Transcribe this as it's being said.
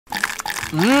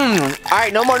All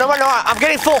right, no more. I'm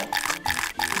getting full.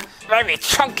 Let me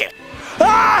chunk it.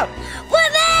 Ah!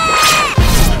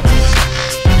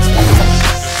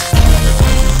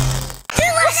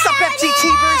 What's up,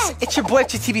 FGTeevers? It's your boy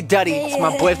FGTeeV Duddz. It's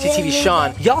my boy FGTeeV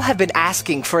Shawn. Y'all have been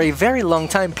asking for a very long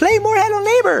time, play more Hello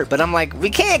Neighbor. But I'm like, we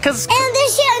can't because... And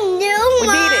there's a new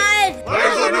mod. Need it.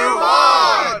 There's a new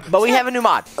mod. But we have a new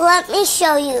mod. Let me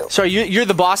show you. So you're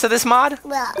the boss of this mod?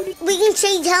 Well, we can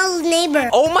change Hello Neighbor.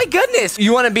 Oh my goodness.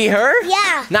 You want to be her?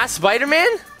 Yeah. Not Spider-Man?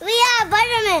 Yeah,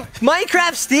 Spider-Man.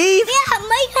 Minecraft Steve? Yeah,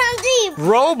 Minecraft Steve.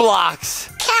 Roblox.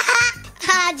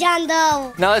 Ha, John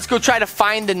Doe. Now let's go try to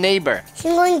find the neighbor. He's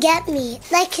going to get me.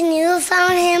 Like, can you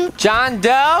found him? John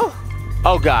Doe?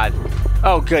 Oh, God.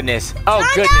 Oh, goodness. Oh,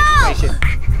 John goodness. Doe!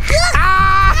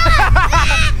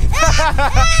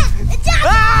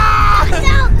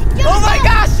 Oh, my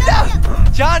gosh. No.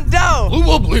 John Doe.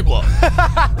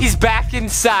 Blah. He's back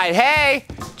inside. Hey,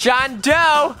 John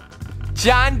Doe.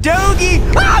 John Dogie.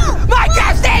 Oh, my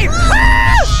gosh, Steve.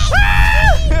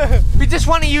 We just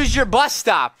want to use your bus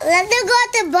stop. Let them go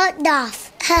at the butt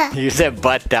off. You said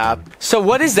butt stop. So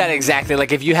what is that exactly?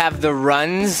 Like if you have the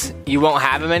runs, you won't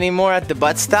have them anymore at the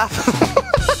butt stop?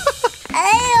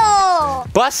 Ew.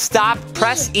 Bus stop,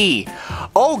 press E.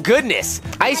 Oh goodness.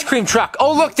 Ice cream truck.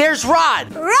 Oh look, there's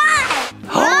Rod. Rod.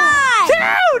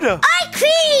 Dude! Ice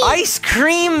cream. Ice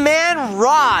cream man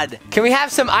Rod. Can we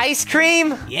have some ice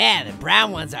cream? Yeah, the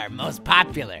brown ones are most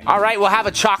popular. All right, we'll have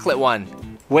a chocolate one.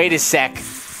 Wait a sec.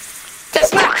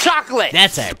 That's not chocolate!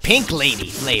 That's our pink lady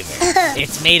flavor.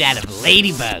 It's made out of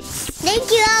ladybugs.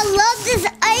 Thank you. I love this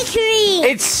ice cream.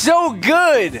 It's so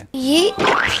good! Yeet.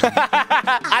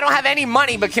 I don't have any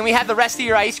money, but can we have the rest of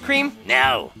your ice cream?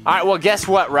 No. Alright, well guess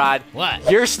what, Rod?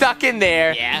 What? You're stuck in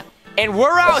there. Yeah? And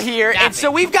we're out here, Stop and so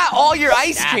it. we've got all your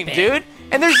ice Stop cream, it. dude.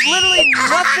 And there's literally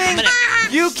nothing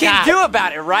you can Stop. do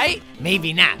about it, right?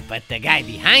 Maybe not, but the guy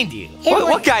behind you.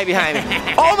 What guy behind me?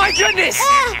 Oh my goodness!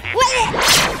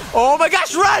 Oh my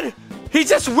gosh, run! He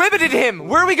just wibbeted him.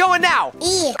 Where are we going now?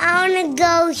 E. I want to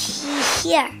go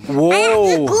here.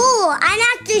 Whoa. I'm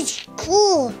at the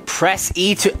school. Press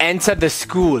E to enter the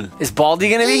school. Is Baldi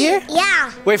gonna be here?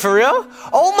 Yeah. Wait, for real?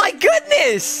 Oh my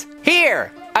goodness!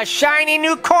 Here, a shiny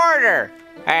new quarter.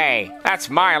 Hey, that's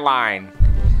my line.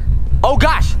 Oh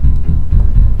gosh!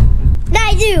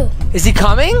 I do. Is he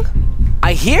coming?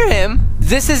 I hear him.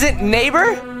 This isn't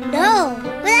neighbor? No.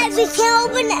 But we can't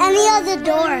open any other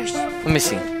doors. Let me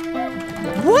see.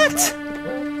 What?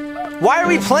 Why are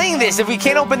we playing this if we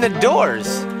can't open the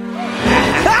doors?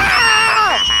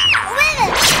 Ah!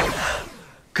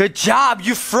 Good job,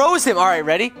 you froze him. All right,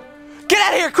 ready? Get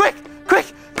out of here, quick,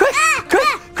 quick, quick,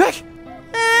 quick, quick.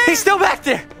 He's still back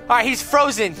there. All right, he's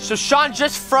frozen. So Shawn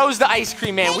just froze the ice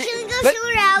cream man. Hey, can we go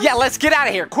somewhere else? Yeah, let's get out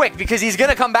of here quick because he's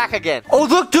gonna come back again. Oh,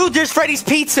 look, dude, there's Freddy's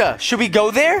Pizza. Should we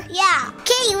go there? Yeah.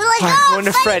 Okay, we're like, All right, oh, going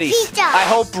to Freddy's Freddy's. Pizza. I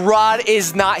hope Rod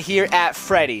is not here at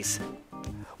Freddy's.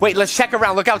 Wait, let's check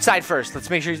around. Look outside first. Let's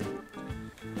make sure he's...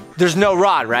 There's no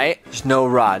Rod, right? There's no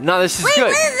Rod. No, this is Wait, good.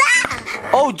 what is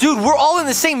that? Oh, dude, we're all in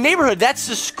the same neighborhood. That's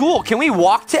the school. Can we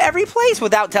walk to every place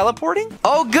without teleporting?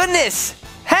 Oh, goodness.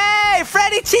 Hey,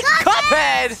 Freddy Chief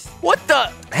Cuphead. What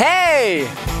the? Hey.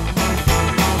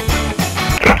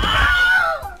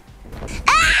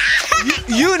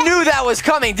 You knew that was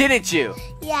coming, didn't you?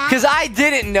 Yeah. Because I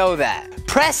didn't know that.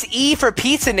 Press E for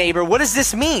pizza neighbor. What does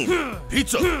this mean?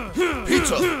 Pizza.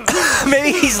 Pizza.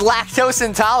 Maybe he's lactose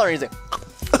intolerant. He's like,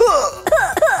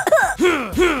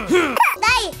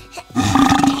 Hey.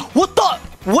 what the?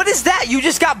 What is that? You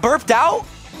just got burped out?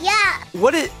 Yeah.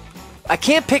 What is... I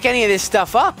can't pick any of this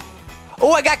stuff up.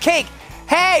 Oh, I got cake.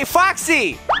 Hey,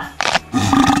 Foxy.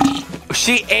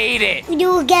 She ate it. You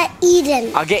will get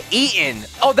eaten. I'll get eaten.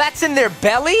 Oh, that's in their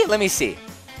belly? Let me see.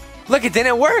 Look, it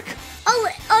didn't work. Oh,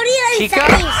 only Chica?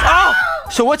 Oh,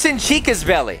 so what's in Chica's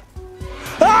belly?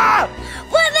 Ah!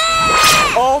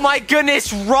 Women! Oh my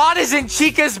goodness, Rod is in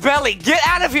Chica's belly. Get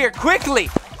out of here, quickly,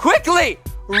 quickly.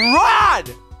 Rod,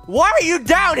 why are you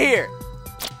down here?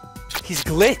 He's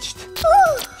glitched.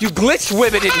 You glitch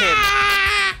wibbeted him.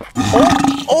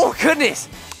 Oh goodness.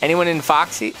 Anyone in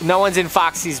Foxy? No one's in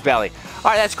Foxy's belly.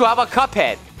 All right, that's cool. How about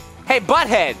Cuphead? Hey,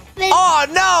 Butthead. Oh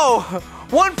no,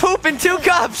 one poop in 2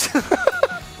 cups.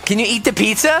 Can you eat the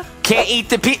pizza? Can't eat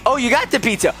the pizza. Oh, you got the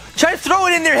pizza. Try to throw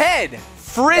it in their head.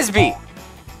 Frisbee.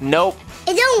 Nope.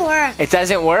 It don't work. It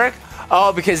doesn't work?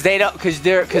 Oh, because they don't, because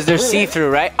they're see-through,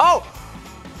 right? Oh,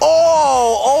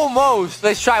 almost.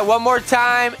 Let's try one more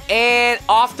time and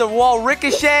off the wall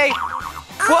ricochet.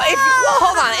 Well,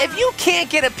 hold on. If you can't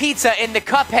get a pizza in the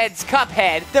Cuphead's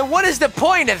Cuphead, then what is the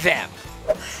point of them?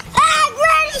 Ah,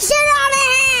 Granny, sit on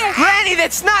it! here. Granny,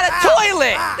 that's not a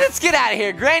toilet. Let's get out of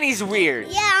here. Granny's weird.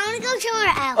 Yeah, I'm gonna go somewhere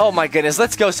else. Oh my goodness,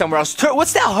 let's go somewhere else.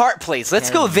 What's that heart place? Let's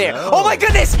go there. Oh my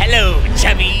goodness. Hello,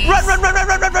 chubby. Run, run, run, run,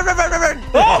 run, run, run, run, run, run.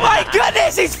 Oh my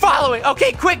goodness, he's following.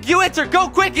 Okay, quick, you enter. Go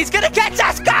quick. He's gonna catch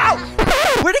us. Go.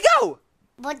 Where'd he go?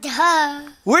 What the?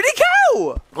 Where'd he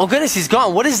go? Oh goodness, he's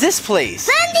gone. What is this place?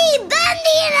 Bendy,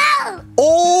 no.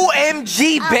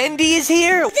 OMG, Bendy is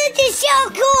here. This is so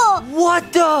cool.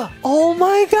 What the? Oh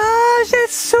my gosh,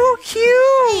 that's so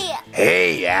cute.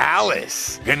 Hey,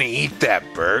 Alice. Gonna eat that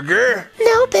burger?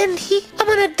 No, Bendy, I'm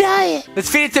on a diet. Let's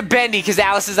feed it to Bendy because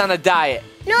Alice is on a diet.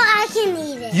 No, I can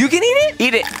eat it. You can eat it?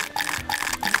 Eat it.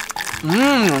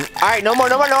 All right, no more,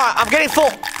 no more, no more. I'm getting full.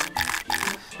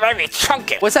 Let me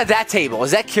chunk it. What's at that table? Is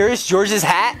that Curious George's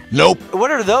hat? Nope. What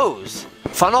are those?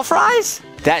 Funnel fries?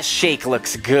 That shake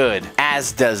looks good,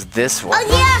 as does this one. Oh,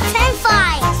 yeah, French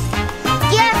fries.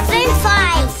 Yeah, French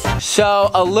fries.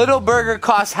 So, a little burger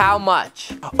costs how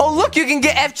much? Oh, look, you can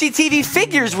get FGTeeV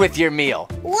figures with your meal.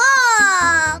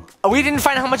 Whoa. Oh, we didn't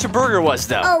find out how much a burger was,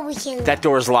 though. Oh, we can. That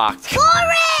door's locked.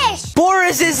 Boris!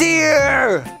 Boris is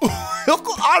here!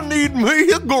 I need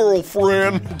me a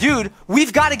girlfriend. Dude,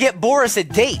 we've got to get Boris a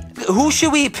date. Who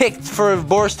should we pick for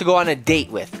Boris to go on a date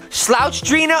with?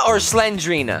 Slouchdrina or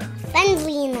Slendrina?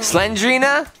 Slendrina.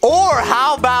 Slendrina? Or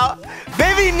how about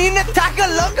Baby Nina Taka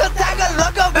Loco,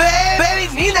 Baby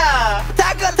Nina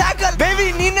Taka,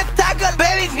 Baby Nina Taka,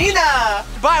 Baby Nina.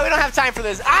 Bye, we don't have time for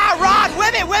this. Ah, Ron,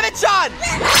 whip it, Shawn.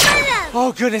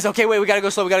 Oh, goodness. Okay, wait, we got to go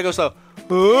slow,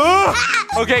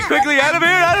 Okay, quickly, out of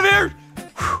here.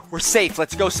 We're safe.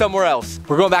 Let's go somewhere else.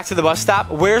 We're going back to the bus stop.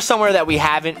 Where's somewhere that we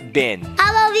haven't been? How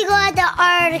about we go at the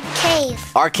arcade?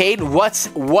 Arcade?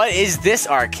 What is this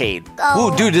arcade?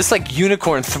 Oh. Ooh, dude, this like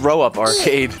unicorn throw up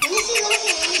arcade. Party!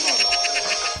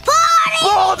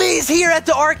 Baldi's here at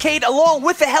the arcade along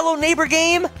with the Hello Neighbor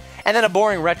game and then a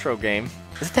boring retro game.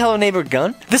 Is it the Hello Neighbor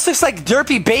gun? This looks like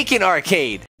Derpy Bacon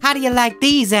arcade. How do you like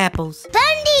these apples?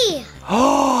 Bendy!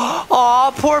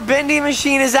 Oh, poor Bendy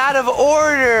machine is out of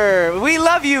order. We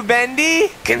love you, Bendy.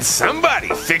 Can somebody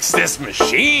fix this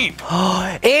machine?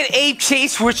 And Ape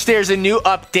Chase, which there's a new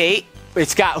update.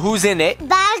 It's got who's in it?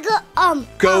 Goaty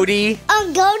Goaty.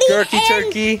 Gurky and,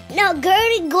 Turkey. No,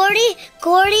 Gordy. Gordy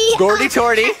Torty. Gurky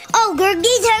Turkey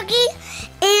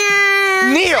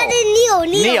and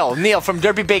Neil from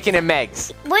Derpy Bacon and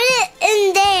Megs. Put it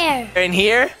in there. In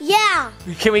here? Yeah.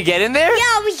 Can we get in there?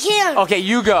 Yeah, we can. Okay,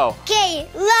 you go. Okay,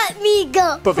 let me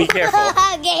go. But be careful.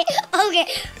 Okay.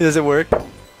 Does it work?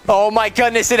 Oh my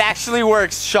goodness, it actually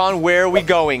works. Shawn, where are we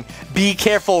going? Be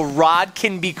careful, Rod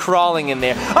can be crawling in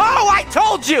there. Oh, I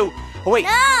told you! Oh, wait.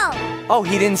 No. Oh,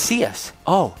 he didn't see us.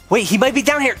 Oh, wait, he might be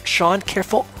down here. Shawn,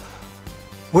 careful.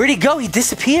 Where'd he go? He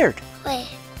disappeared. Wait.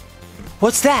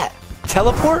 What's that?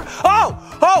 Teleport?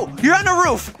 Oh, you're on the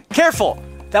roof. Careful.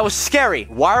 That was scary.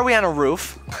 Why are we on a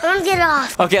roof? Don't get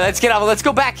off. Okay, let's get off. Let's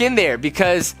go back in there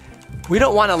because we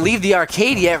don't want to leave the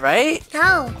arcade yet, right?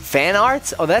 No. Fan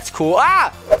arts? Oh, that's cool.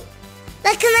 Ah!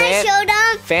 Like, can I show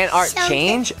them? Fan art Something.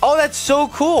 change? Oh, that's so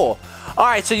cool. All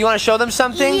right, so you want to show them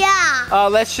something? Yeah.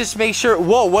 Let's just make sure.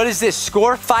 Whoa, what is this?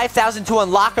 Score 5,000 to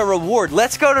unlock a reward.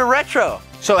 Let's go to retro.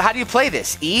 So how do you play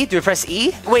this? E? Do we press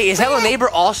E? Wait, is Hello Neighbor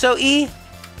also E?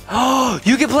 Oh,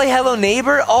 you can play Hello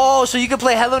Neighbor? Oh, so you can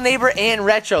play Hello Neighbor and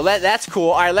retro. That's cool.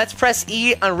 All right, let's press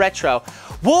E on retro.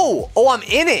 Whoa, oh, I'm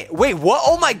in it. Wait, what?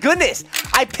 Oh my goodness.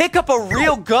 I pick up a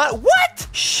real gun. What?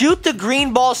 Shoot the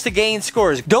green balls to gain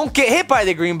scores. Don't get hit by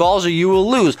the green balls or you will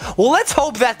lose. Well, let's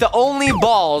hope that the only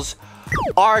balls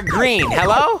are green.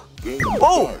 Hello?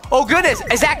 Oh goodness.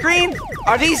 Is that green?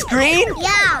 Are these green?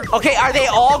 Yeah. Okay, are they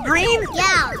all green?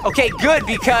 Yeah. Okay, good,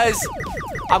 because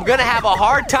I'm gonna have a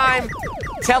hard time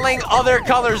telling other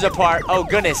colors apart. Oh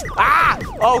goodness. Ah!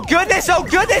 Oh goodness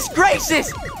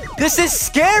gracious! This is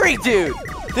scary, dude!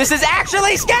 This is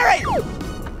actually scary!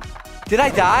 Did I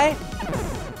die?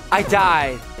 I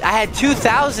died. I had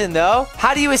 2,000 though.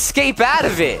 How do you escape out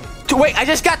of it? Wait, I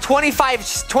just got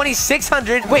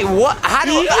 2,600. Wait, what? How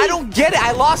do I don't get it.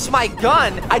 I lost my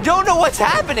gun. I don't know what's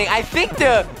happening. I think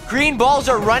the green balls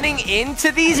are running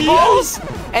into these balls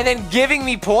and then giving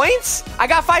me points. I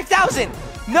got 5,000.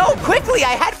 No, quickly,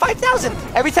 I had 5,000.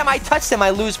 Every time I touch them, I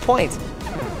lose points.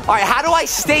 All right, how do I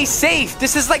stay safe?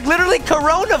 This is like literally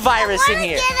coronavirus in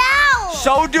here. Get out.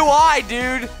 So do I,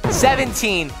 dude.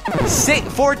 17,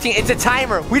 14, it's a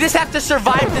timer. We just have to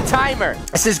survive the timer.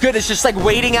 This is good, it's just like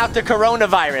waiting out the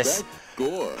coronavirus.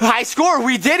 High score,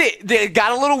 we did it. It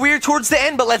got a little weird towards the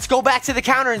end, but let's go back to the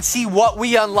counter and see what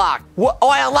we unlocked. Oh,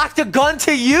 I unlocked a gun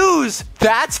to use.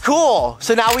 That's cool.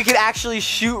 So now we can actually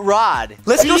shoot Rod.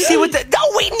 Let's go see what the...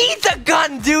 No, we need the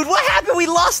gun, dude. What happened? We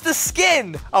lost the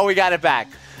skin. Oh, we got it back.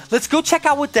 Let's go check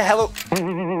out what the hell.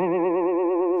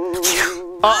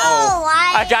 Oh,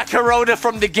 I got corona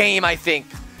from the game, I think.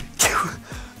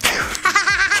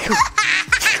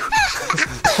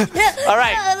 All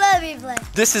right. I love you, boy.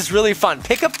 This is really fun.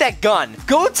 Pick up that gun.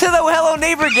 Go to the Hello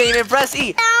Neighbor game and press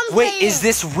E. Wait, is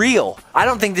this real? I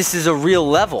don't think this is a real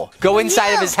level. Go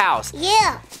inside of his house.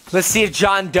 Yeah. Let's see if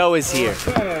John Doe is here.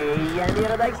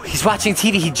 He's watching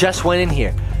TV. He just went in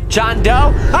here. John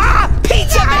Doe? Ah!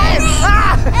 Pizza Man!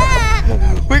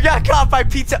 Ah! We got caught by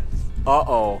Pizza.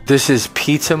 Uh-oh. This is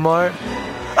Pizza Mart.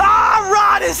 Ah!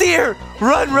 Rod is here!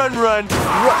 Run, run, run.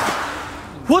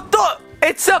 What the?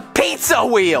 It's a pizza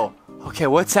wheel. Okay,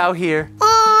 what's out here?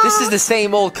 This is the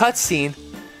same old cutscene.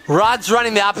 Rod's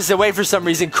running the opposite way for some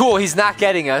reason. Cool, he's not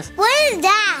getting us. What is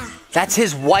that? That's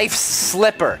his wife's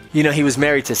slipper. You know, he was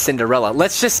married to Cinderella.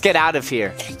 Let's just get out of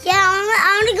here. Yeah,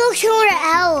 I want to go somewhere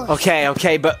else.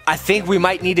 Okay, but I think we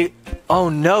might need to... Oh,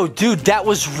 no, dude, that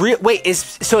was real... Wait,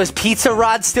 is Pizza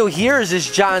Rod still here, or is this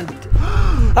John...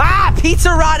 Ah,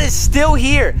 Pizza Rod is still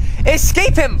here.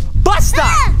 Escape him. Bust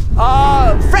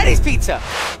stop. Freddy's Pizza.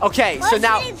 Okay, so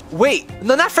now... Wait,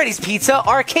 no, not Freddy's Pizza.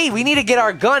 Arcade. We need to get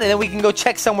our gun, and then we can go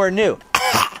check somewhere new.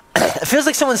 It feels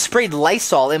like someone sprayed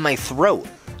Lysol in my throat.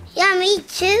 Yeah, me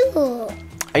too.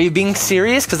 Are you being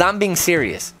serious? Because I'm being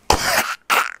serious.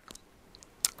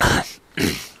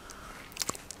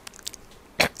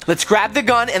 Let's grab the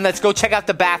gun and let's go check out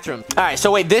the bathroom. All right,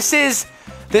 so wait, this is,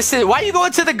 why are you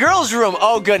going to the girls' room?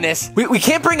 Oh, goodness. We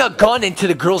can't bring a gun into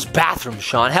the girls' bathroom,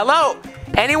 Shawn. Hello?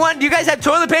 Anyone? Do you guys have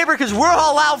toilet paper? Because we're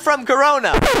all out from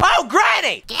Corona. Oh,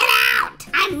 Granny! Get out!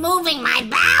 I'm moving my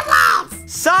bowels!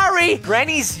 Sorry,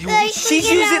 Granny's, she's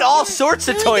using all sorts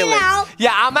of Get toilets. out.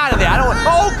 Yeah, I'm out of there. I don't want,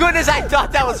 oh, goodness, I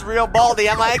thought that was real Baldi.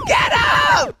 I'm like, get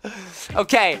out!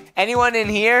 Okay, anyone in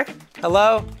here?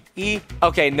 Hello? E?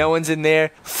 Okay, no one's in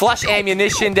there. Flush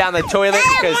ammunition down the toilet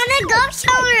because... I want to go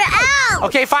somewhere else.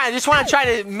 Okay, fine. I just want to try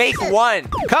to make one.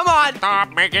 Come on.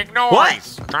 Stop making noise.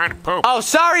 What? I'm trying to poop. Oh,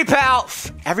 sorry, pal.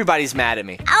 Everybody's mad at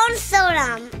me. I want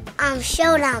soda.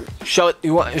 Show them.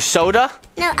 You want soda?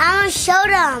 No, I want to show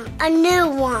them a new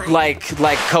one. Like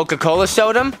Coca-Cola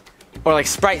soda? Or like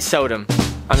Sprite soda?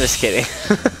 I'm just kidding.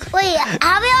 Wait,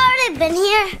 have we already been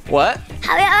here? What?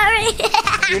 Have we already?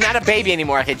 You're not a baby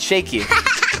anymore. I could shake you.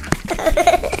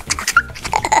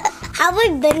 Have we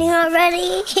been here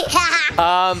already?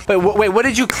 But wait, what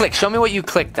did you click? Show me what you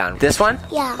clicked on. This one?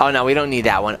 Yeah. Oh, no, we don't need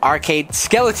that one. Arcade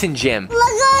Skeleton Gym. Look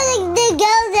at the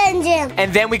skeleton gym.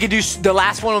 And then we could do, the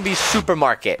last one will be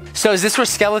Supermarket. So is this where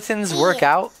skeletons work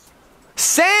out?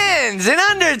 Sans in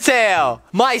Undertale.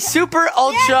 My super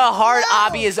ultra hard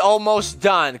obby is almost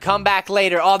done. Come back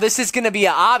later. Oh, this is gonna be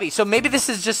a obby. So maybe this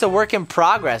is just a work in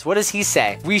progress. What does he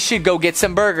say? We should go get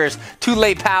some burgers. Too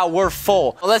late, pal. We're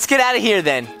full. Well, let's get out of here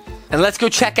then. And let's go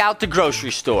check out the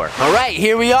grocery store. All right,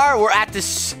 here we are. We're at the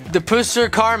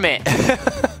Pusser Carment.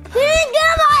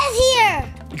 Grandma is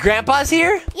here. Grandpa's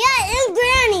here? Yeah, and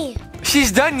Granny.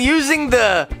 She's done using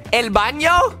the El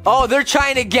Baño? Oh, they're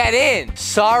trying to get in.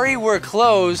 Sorry, we're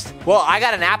closed. Well, I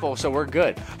got an apple, so we're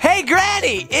good. Hey,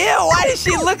 Granny! Ew, why does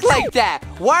she look like that?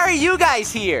 Why are you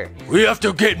guys here? We have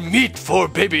to get meat for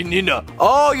baby Nina.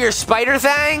 Oh, you're Spider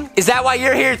Thang? Is that why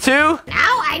you're here too?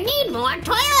 Now I need more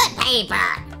toilet paper.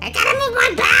 I gotta move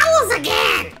my bowels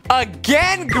again.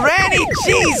 Again, Granny?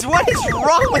 Jeez, what is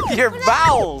wrong with your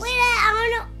bowels? Wait, I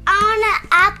want an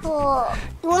apple.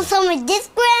 You want some of this,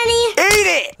 Granny?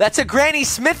 Eat it! That's a Granny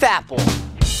Smith apple. Well,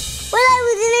 I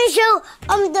was gonna show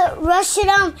the Russian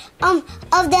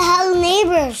of the Hello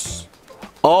Neighbors.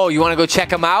 Oh, you want to go check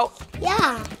them out?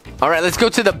 Yeah. All right, let's go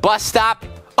to the bus stop.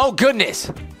 Oh, goodness.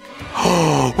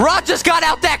 Rod just got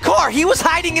out that car. He was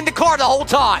hiding in the car the whole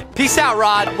time. Peace out,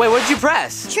 Rod. Wait, what did you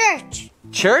press? Church.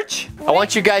 Church? I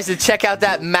want you guys to check out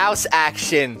that mouse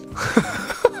action.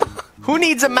 Who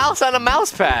needs a mouse on a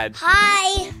mouse pad?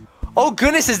 Hi. Oh,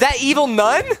 goodness, is that Evil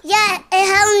Nun? Yeah, a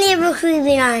Hello Neighbor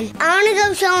creeping on. I want to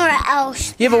go somewhere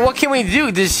else. Yeah, but what can we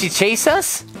do? Does she chase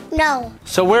us? No.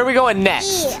 So where are we going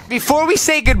next? Yeah. Before we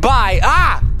say goodbye,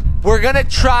 we're gonna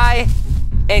try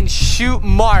and shoot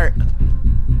Mart.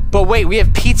 But wait, we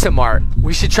have Pizza Mart.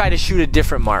 We should try to shoot a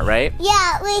different Mart, right?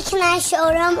 Yeah, wait, can I show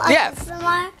them? Yeah.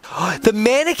 The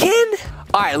mannequin?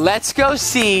 All right, let's go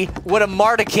see what a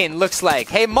Martican looks like.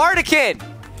 Hey, Martican!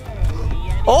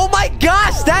 Oh my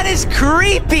gosh, that is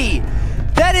creepy!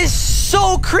 That is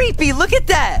so creepy, look at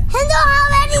that! He don't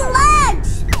have any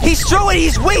legs!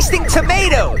 He's wasting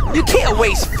tomato! You can't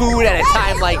waste food at a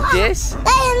time like this. He don't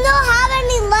have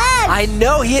any legs! I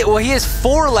know, he has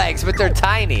 4 legs, but they're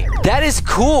tiny. That is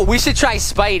cool, we should try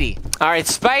Spidey. All right,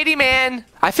 Spidey Man.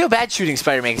 I feel bad shooting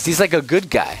Spider-Man because he's like a good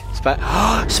guy.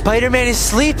 Spider-Man is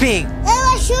sleeping.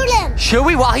 Let's shoot him. Should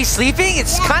we while he's sleeping?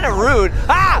 It's kind of rude.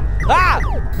 Ah!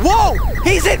 Whoa!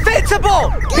 He's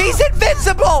invincible! He's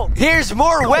invincible! Here's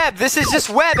more web. This is just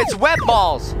web. It's web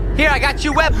balls. Here, I got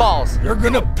you web balls. You're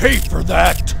gonna pay for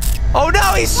that. Oh no,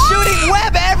 he's shooting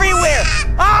web everywhere!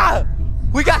 Ah!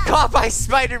 We got caught by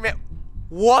Spider-Man.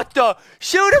 What the?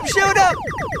 Shoot him, shoot him!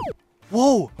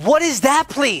 Whoa, what is that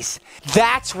place?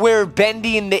 That's where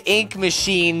Bendy and the ink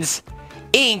machine's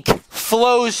ink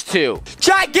flows to.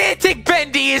 Gigantic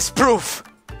Bendy is proof.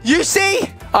 You see?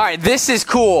 All right, this is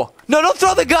cool. No, don't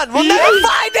throw the gun. We'll never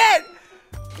find it.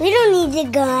 We don't need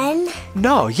the gun.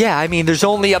 No, yeah, I mean, there's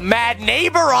only a mad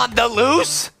neighbor on the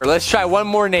loose. Let's try one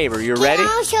more neighbor. You ready?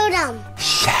 I'll show them.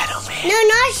 Shadow Man. No,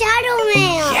 not Shadow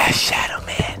Man. Yeah, Shadow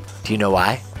Man. Do you know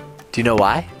why? Do you know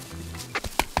why?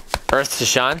 Earth to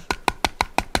Shawn.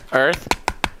 Earth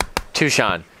to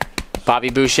Shawn. Bobby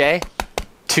Boucher.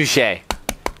 Touche.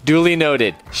 Duly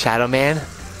noted. Shadow Man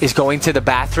is going to the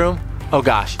bathroom. Oh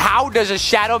gosh. How does a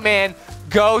Shadow Man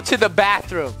go to the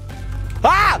bathroom?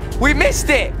 Ah! We missed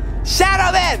it!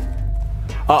 Shadow Man!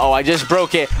 Uh-oh, I just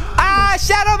broke it. Ah!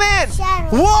 Shadow Man!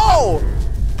 Shadow. Whoa!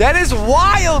 That is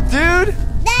wild, dude!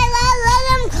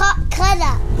 Let him cut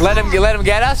up. Let him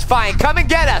get us? Fine, come and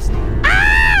get us!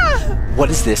 Ah!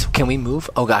 What is this? Can we move?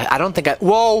 Oh god, I don't think I...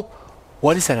 Whoa!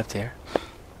 What is that up there?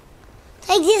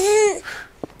 Like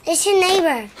it's your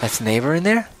neighbor. That's neighbor in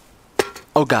there?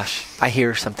 Oh gosh, I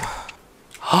hear something.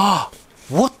 Oh!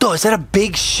 What the? Is that a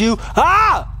big shoe?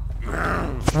 Ah!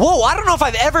 Whoa, I don't know if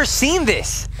I've ever seen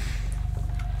this.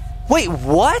 Wait,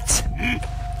 what?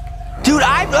 Dude,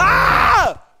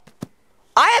 I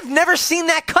have never seen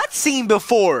that cutscene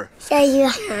before.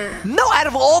 No, out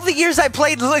of all the years I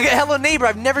played Hello Neighbor,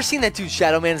 I've never seen that dude.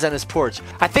 Shadow Man's on his porch.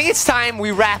 I think it's time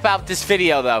we wrap out this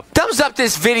video, though. Thumbs up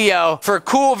this video for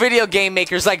cool video game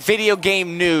makers like Video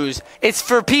Game News. It's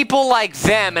for people like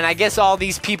them, and I guess all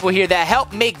these people here that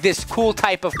help make this cool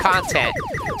type of content.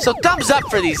 So thumbs up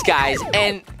for these guys,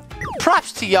 and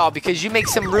props to y'all because you make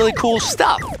some really cool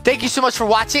stuff. Thank you so much for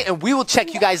watching, and we will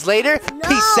check you guys later.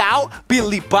 Peace out.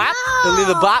 Beleeda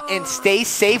bop, and stay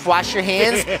safe. Wash your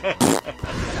hands.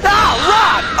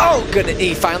 Rod! Oh, goodness.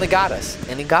 He finally got us.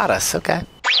 And he got us. Okay.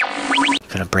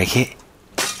 Gonna break it.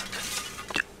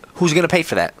 Who's gonna pay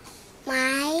for that?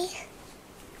 Why?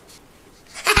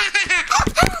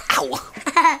 Ow.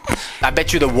 I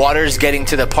bet you the water's getting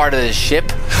to the part of the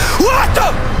ship. What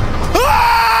the?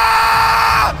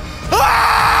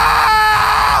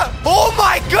 Oh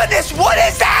my goodness, what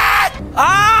is that?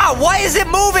 Ah, why is it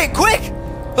moving? Quick!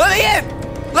 Let me in!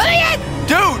 Let me in!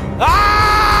 Dude!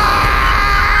 Ah!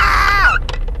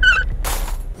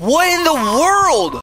 What in the world?